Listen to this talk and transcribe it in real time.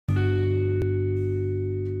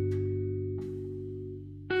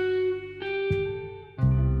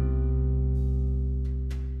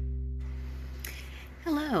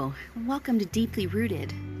Hello, welcome to Deeply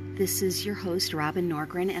Rooted. This is your host, Robin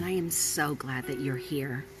Norgren, and I am so glad that you're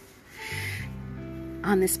here.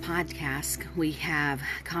 On this podcast, we have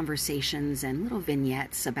conversations and little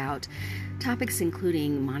vignettes about topics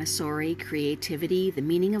including Montessori, creativity, the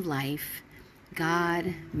meaning of life,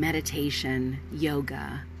 God, meditation,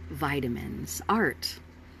 yoga, vitamins, art.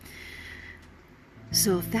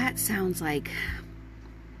 So if that sounds like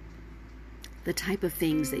the type of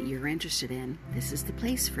things that you're interested in, this is the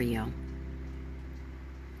place for you.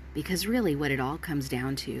 Because really what it all comes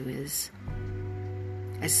down to is,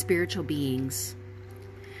 as spiritual beings,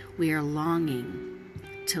 we are longing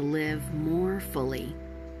to live more fully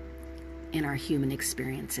in our human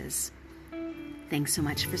experiences. Thanks so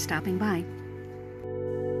much for stopping by.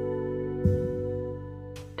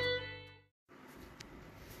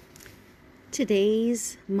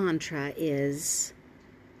 Today's mantra is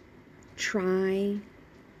try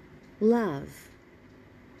love.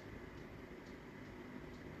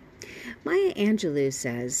 Maya Angelou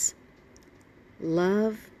says,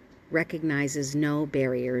 love recognizes no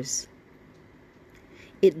barriers.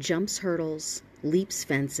 It jumps hurdles, leaps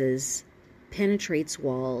fences, penetrates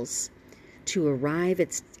walls to arrive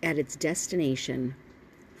at its destination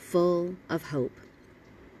full of hope.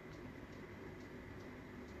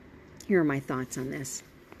 Here are my thoughts on this.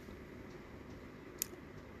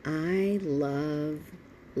 I love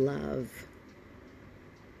love.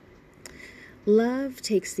 Love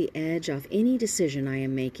takes the edge off any decision I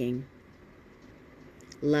am making.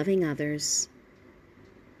 Loving others,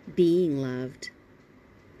 being loved.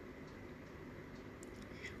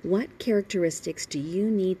 What characteristics do you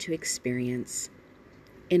need to experience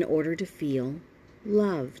in order to feel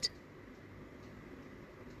loved?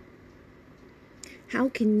 How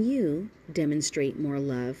can you demonstrate more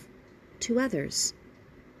love to others?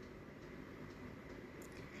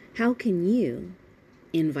 How can you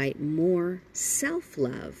invite more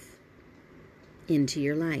self-love into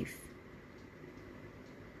your life?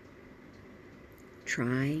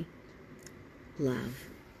 Try love.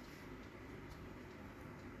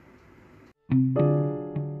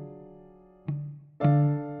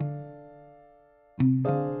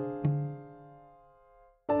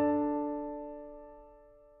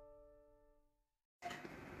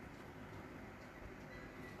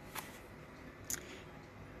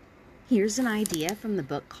 Here's an idea from the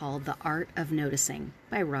book called The Art of Noticing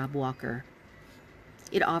by Rob Walker.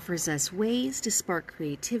 It offers us ways to spark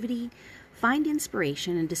creativity, find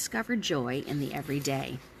inspiration, and discover joy in the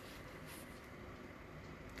everyday.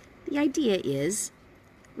 The idea is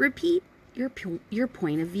repeat your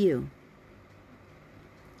point of view.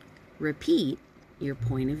 Repeat your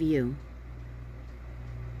point of view.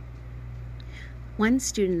 One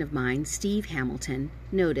student of mine, Steve Hamilton,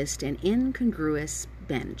 noticed an incongruous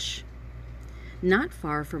bench not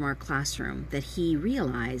far from our classroom that he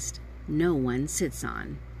realized no one sits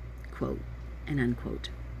on, quote and unquote.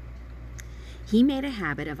 He made a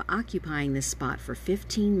habit of occupying this spot for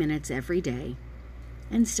 15 minutes every day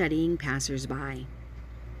and studying passersby.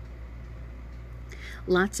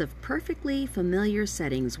 Lots of perfectly familiar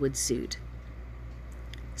settings would suit.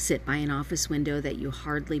 Sit by an office window that you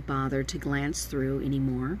hardly bother to glance through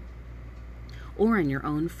anymore, or on your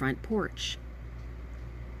own front porch.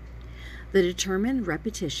 The determined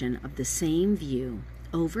repetition of the same view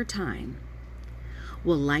over time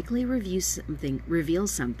will likely reveal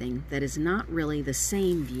something that is not really the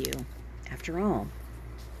same view after all.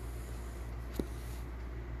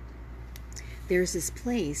 There's this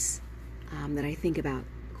place that I think about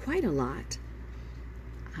quite a lot,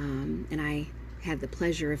 and I had the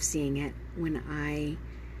pleasure of seeing it when I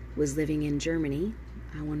was living in Germany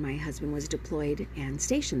when my husband was deployed and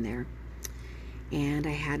stationed there. And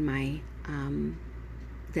I had my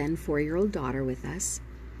then 4-year-old daughter with us,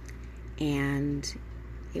 and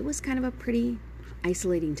it was kind of a pretty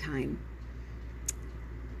isolating time.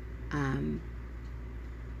 And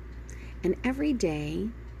every day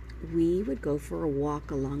we would go for a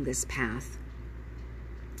walk along this path.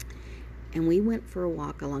 And we went for a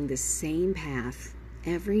walk along this same path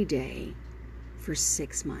every day for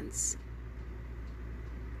 6 months.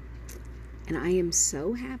 And I am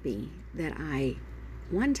so happy that I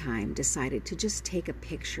one time decided to just take a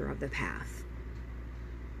picture of the path.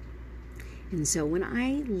 And so when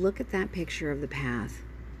I look at that picture of the path,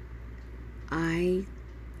 I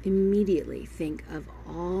immediately think of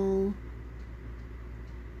all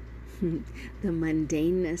the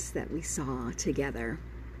mundaneness that we saw together.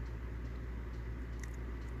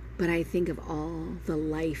 But I think of all the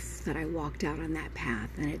life that I walked out on that path,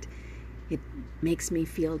 and it makes me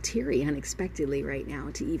feel teary unexpectedly right now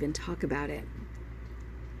to even talk about it.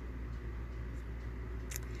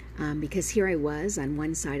 because here I was on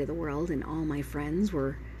one side of the world and all my friends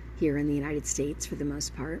were here in the United States for the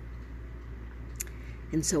most part.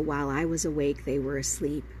 And so while I was awake, they were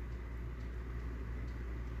asleep.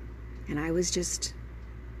 And I was just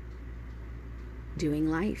doing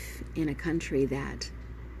life in a country that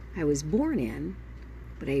I was born in,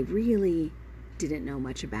 but I really didn't know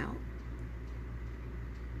much about.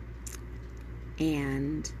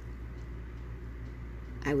 And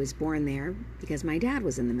I was born there because my dad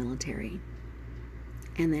was in the military.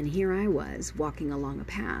 And then here I was walking along a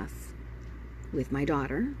path with my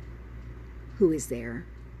daughter, who is there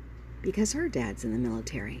because her dad's in the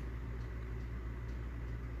military.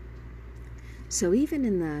 So even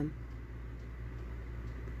in the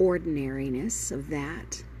ordinariness of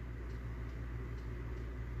that,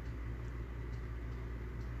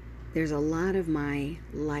 there's a lot of my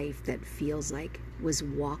life that feels like was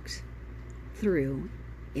walked through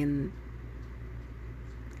in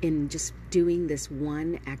just doing this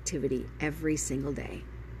one activity every single day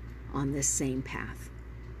on this same path.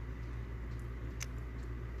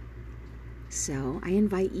 So I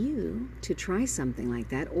invite you to try something like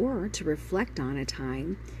that, or to reflect on a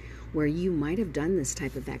time where you might have done this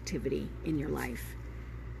type of activity in your life,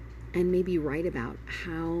 and maybe write about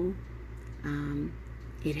how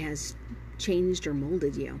it has changed or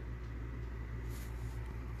molded you.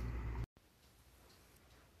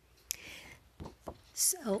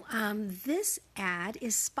 So this ad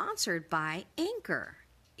is sponsored by Anchor.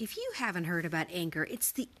 If you haven't heard about Anchor,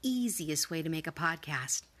 it's the easiest way to make a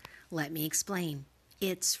podcast. Let me explain.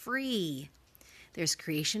 It's free. There's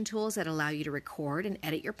creation tools that allow you to record and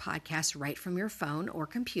edit your podcast right from your phone or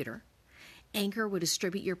computer. Anchor will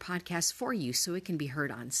distribute your podcast for you so it can be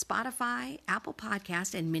heard on Spotify, Apple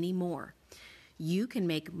Podcasts, and many more. You can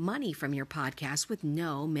make money from your podcast with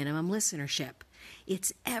no minimum listenership.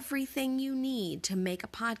 It's everything you need to make a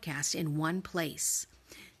podcast in one place.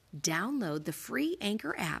 Download the free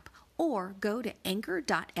Anchor app or go to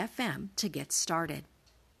anchor.fm to get started.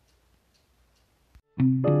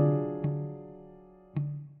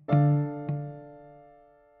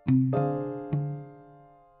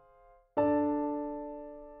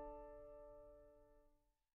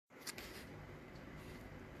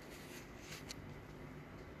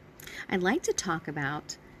 I'd like to talk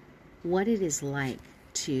about what it is like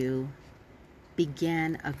to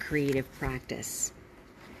begin a creative practice,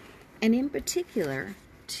 and in particular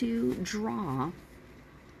to draw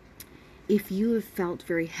if you have felt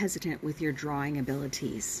very hesitant with your drawing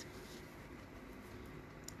abilities.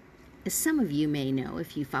 As some of you may know,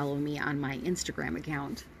 if you follow me on my Instagram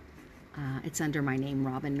account, it's under my name,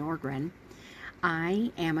 Robin Norgren.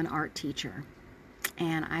 I am an art teacher,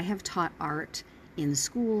 and I have taught art in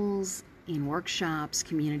schools, in workshops,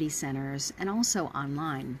 community centers, and also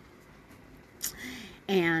online.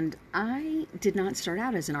 And I did not start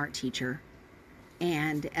out as an art teacher.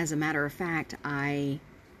 And as a matter of fact, I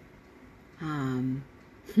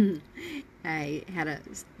had a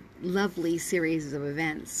lovely series of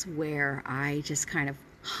events where I just kind of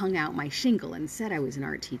hung out my shingle and said I was an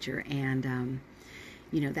art teacher. And,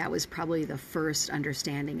 that was probably the first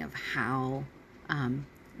understanding of how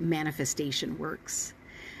manifestation works.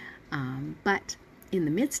 But in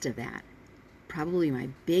the midst of that, probably my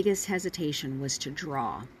biggest hesitation was to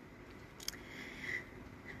draw.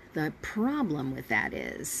 The problem with that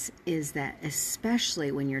is that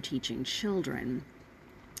especially when you're teaching children,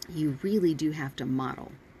 you really do have to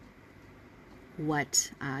model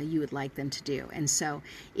what you would like them to do. And so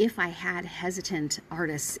if I had hesitant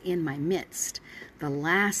artists in my midst, the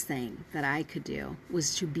last thing that I could do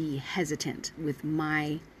was to be hesitant with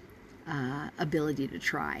my ability to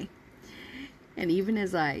try. And even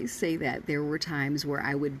as I say that, there were times where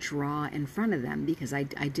I would draw in front of them, because I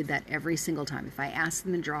did that every single time. If I asked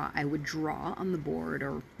them to draw, I would draw on the board,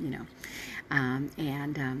 or,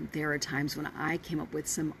 and there are times when I came up with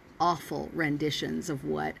some awful renditions of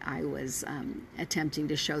what I was attempting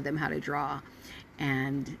to show them how to draw.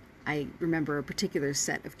 And I remember a particular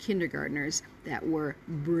set of kindergartners that were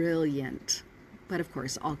brilliant. But of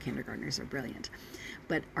course, all kindergartners are brilliant,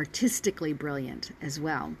 but artistically brilliant as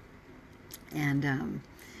well. And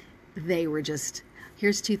they were just,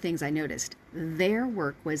 here's two things I noticed. Their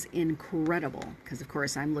work was incredible, because of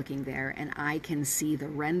course I'm looking there and I can see the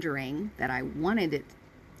rendering that I wanted it,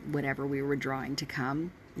 whatever we were drawing, to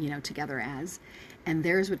come, together as, and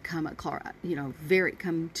theirs would come,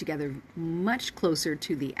 come together much closer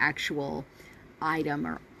to the actual item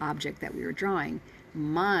or object that we were drawing.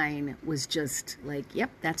 Mine was just like, yep,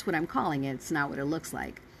 that's what I'm calling it. It's not what it looks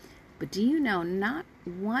like. But do you know, not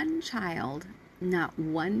one child, not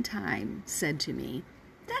one time said to me,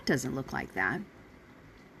 that doesn't look like that.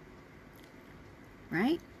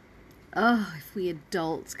 right? Oh, if we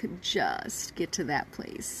adults could just get to that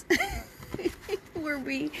place where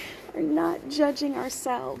we are not judging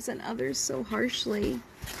ourselves and others so harshly.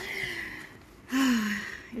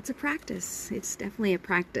 It's a practice. It's definitely a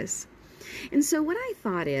practice. And so what I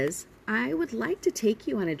thought is, I would like to take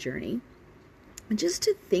you on a journey just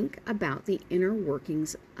to think about the inner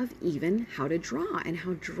workings of even how to draw and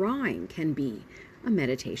how drawing can be a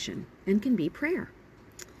meditation and can be prayer.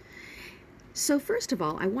 So first of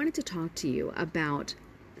all, I wanted to talk to you about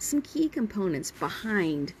some key components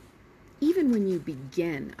behind even when you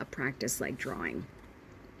begin a practice like drawing.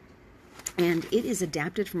 And it is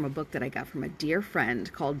adapted from a book that I got from a dear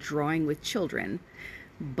friend called Drawing with Children,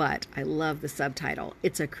 but I love the subtitle.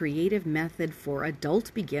 It's a creative method for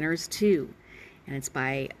adult beginners too, and it's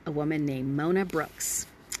by a woman named Mona Brooks.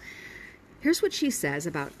 Here's what she says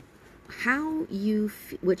about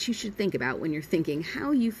what you should think about when you're thinking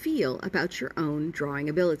how you feel about your own drawing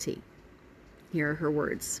ability. Here are her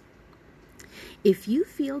words. If you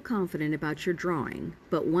feel confident about your drawing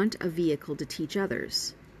but want a vehicle to teach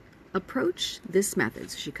others, approach this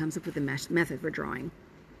method. So she comes up with a method for drawing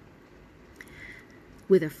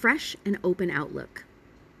with a fresh and open outlook.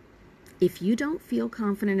 If you don't feel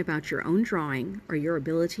confident about your own drawing or your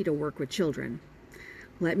ability to work with children,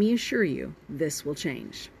 let me assure you this will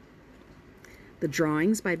change. The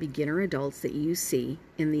drawings by beginner adults that you see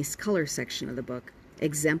in the color section of the book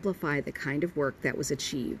exemplify the kind of work that was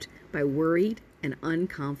achieved by worried and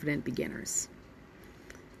unconfident beginners.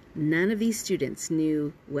 None of these students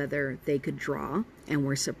knew whether they could draw and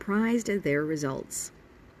were surprised at their results.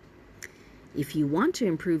 If you want to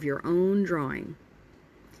improve your own drawing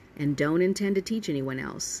and don't intend to teach anyone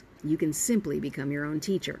else, you can simply become your own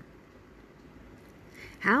teacher.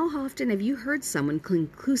 How often have you heard someone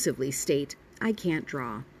conclusively state, "I can't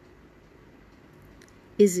draw"?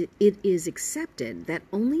 It is accepted that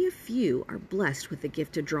only a few are blessed with the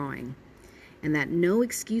gift of drawing, and that no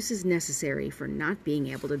excuse is necessary for not being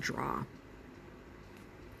able to draw.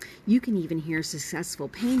 You can even hear successful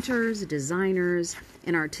painters, designers,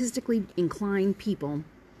 and artistically inclined people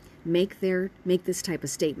make this type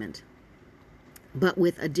of statement, but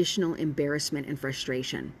with additional embarrassment and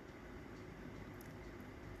frustration.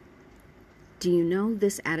 Do you know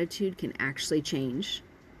this attitude can actually change,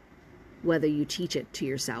 whether you teach it to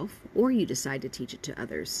yourself or you decide to teach it to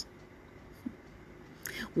others?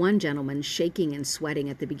 One gentleman, shaking and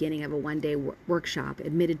sweating at the beginning of a one-day workshop,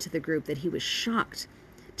 admitted to the group that he was shocked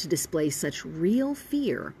to display such real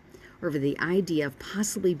fear over the idea of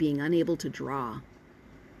possibly being unable to draw.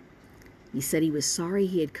 He said he was sorry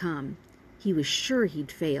he had come. He was sure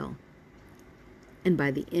he'd fail. And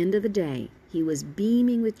by the end of the day, he was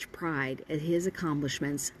beaming with pride at his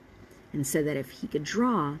accomplishments and said that if he could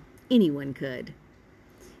draw, anyone could.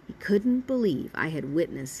 He couldn't believe I had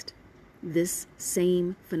witnessed this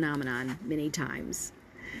same phenomenon many times.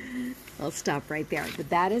 I'll stop right there. But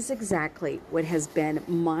that is exactly what has been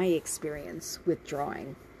my experience with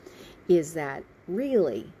drawing, is that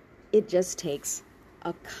really it just takes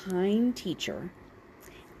a kind teacher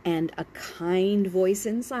and a kind voice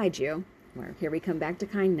inside you, where here we come back to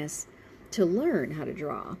kindness, to learn how to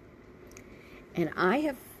draw. And I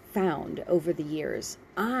have found over the years,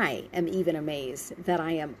 I am even amazed that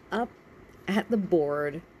I am up at the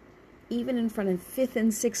board even in front of 5th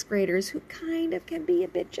and 6th graders who kind of can be a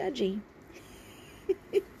bit judgy.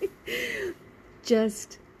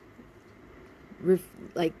 Just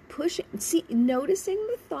noticing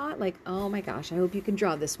the thought, like, oh my gosh, I hope you can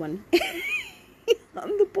draw this one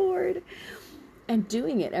on the board, and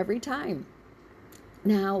doing it every time.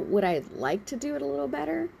 Now, would I like to do it a little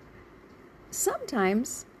better?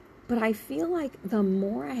 Sometimes, but I feel like the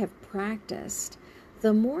more I have practiced,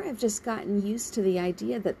 the more I've just gotten used to the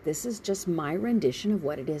idea that this is just my rendition of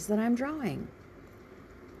what it is that I'm drawing.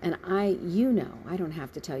 And I don't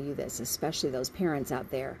have to tell you this, especially those parents out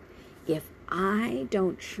there. If I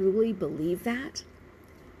don't truly believe that,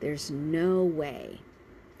 there's no way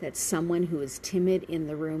that someone who is timid in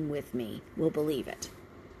the room with me will believe it.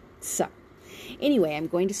 So, anyway, I'm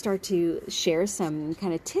going to start to share some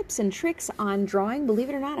kind of tips and tricks on drawing. Believe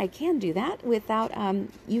it or not, I can do that without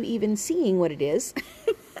you even seeing what it is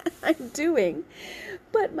I'm doing.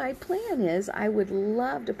 But my plan is I would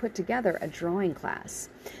love to put together a drawing class.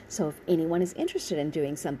 So if anyone is interested in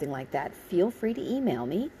doing something like that, feel free to email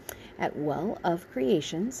me at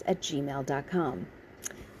wellofcreations@gmail.com.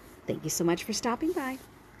 Thank you so much for stopping by.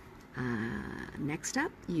 Next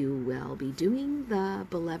up, you will be doing the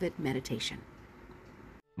Beloved Meditation.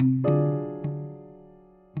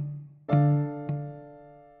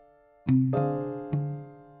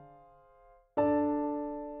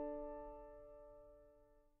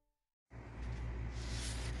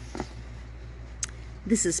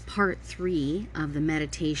 This is part 3 of the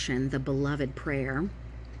meditation, the Beloved Prayer.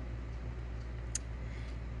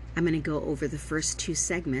 I'm going to go over the first 2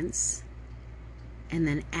 segments and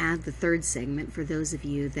then add the 3rd segment for those of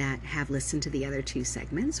you that have listened to the other 2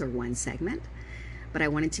 segments or 1 segment. But I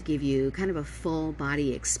wanted to give you kind of a full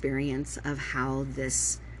body experience of how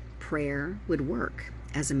this prayer would work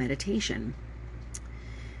as a meditation.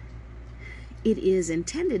 It is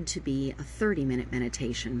intended to be a 30-minute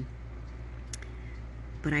meditation.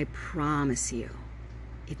 But I promise you,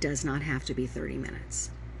 it does not have to be 30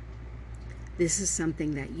 minutes. This is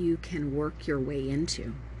something that you can work your way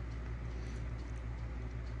into.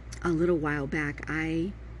 A little while back,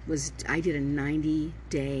 I did a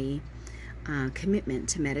 90-day commitment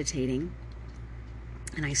to meditating,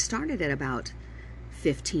 and I started at about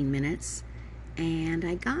 15 minutes, and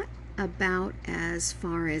I got about as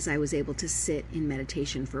far as I was able to sit in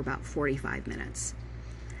meditation for about 45 minutes.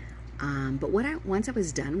 But once I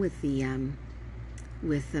was done with the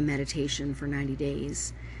meditation for 90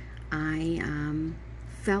 days, I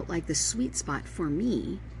felt like the sweet spot for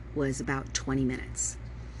me was about 20 minutes.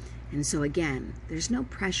 And so again, there's no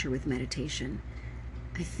pressure with meditation.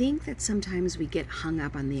 I think that sometimes we get hung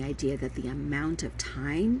up on the idea that the amount of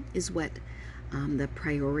time is what the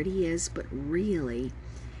priority is, but really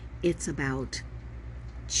it's about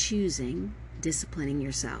disciplining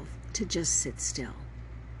yourself to just sit still.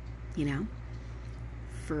 You know,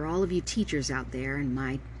 for all of you teachers out there, and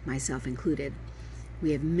myself included,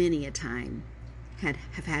 we have many a time have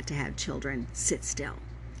had to have children sit still.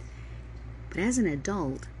 But as an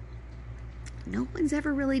adult, no one's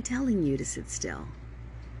ever really telling you to sit still.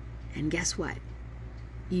 And guess what?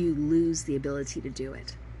 You lose the ability to do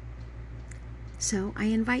it. So I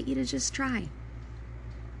invite you to just try.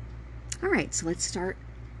 All right, so let's start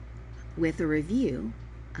with a review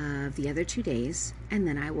of the other 2 days, and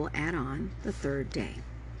then I will add on the 3rd day.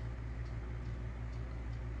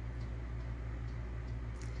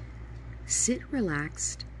 Sit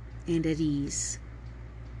relaxed and at ease.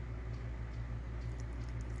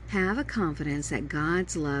 Have a confidence that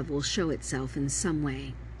God's love will show itself in some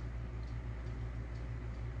way.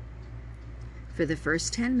 For the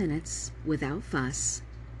first 10 minutes, without fuss,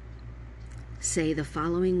 say the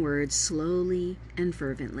following words slowly and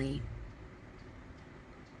fervently.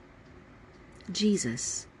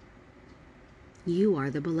 Jesus, you are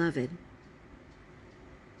the beloved.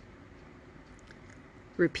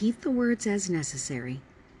 Repeat the words as necessary.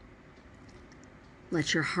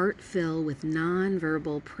 Let your heart fill with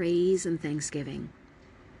non-verbal praise and thanksgiving.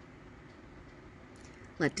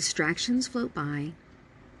 Let distractions float by,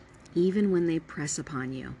 even when they press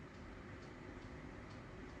upon you.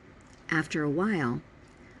 After a while,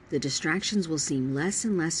 the distractions will seem less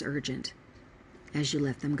and less urgent as you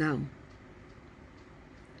let them go.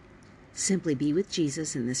 Simply be with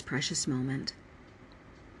Jesus in this precious moment.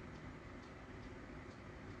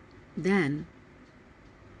 Then,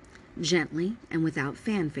 gently and without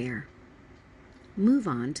fanfare, move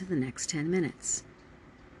on to the next 10 minutes.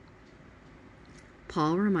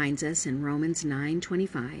 Paul reminds us in Romans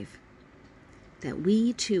 9:25 that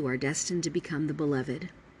we too are destined to become the beloved.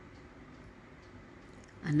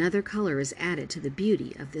 Another color is added to the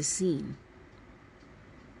beauty of this scene.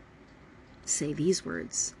 Say these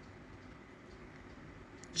words.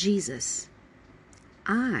 Jesus,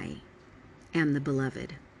 I am the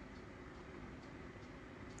beloved.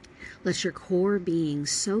 Let your core being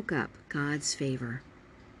soak up God's favor.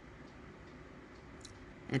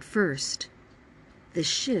 At first, the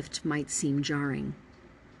shift might seem jarring,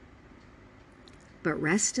 but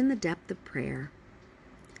rest in the depth of prayer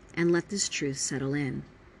and let this truth settle in.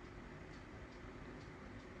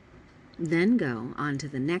 Then go on to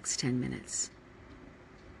the next 10 minutes.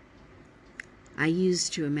 I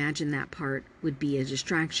used to imagine that part would be a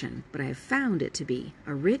distraction, but I have found it to be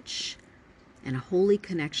a rich and a holy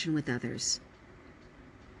connection with others.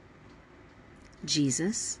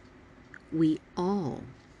 Jesus, we all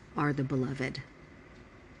are the beloved.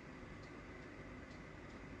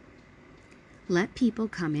 Let people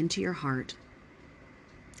come into your heart.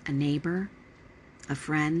 A neighbor, a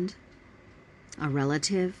friend, a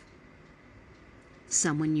relative,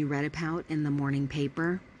 someone you read about in the morning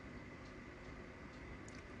paper.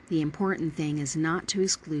 The important thing is not to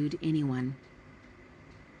exclude anyone.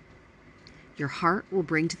 Your heart will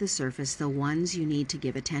bring to the surface the ones you need to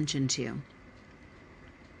give attention to.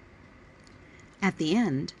 At the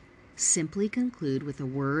end, simply conclude with a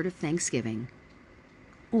word of thanksgiving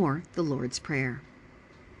or the Lord's Prayer.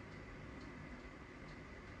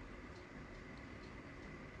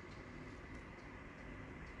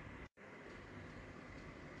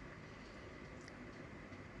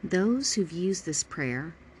 Those who've used this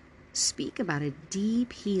prayer speak about a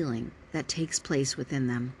deep healing that takes place within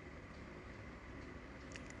them.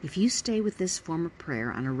 If you stay with this form of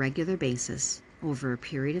prayer on a regular basis over a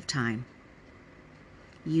period of time,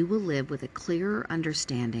 you will live with a clearer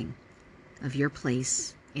understanding of your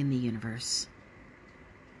place in the universe.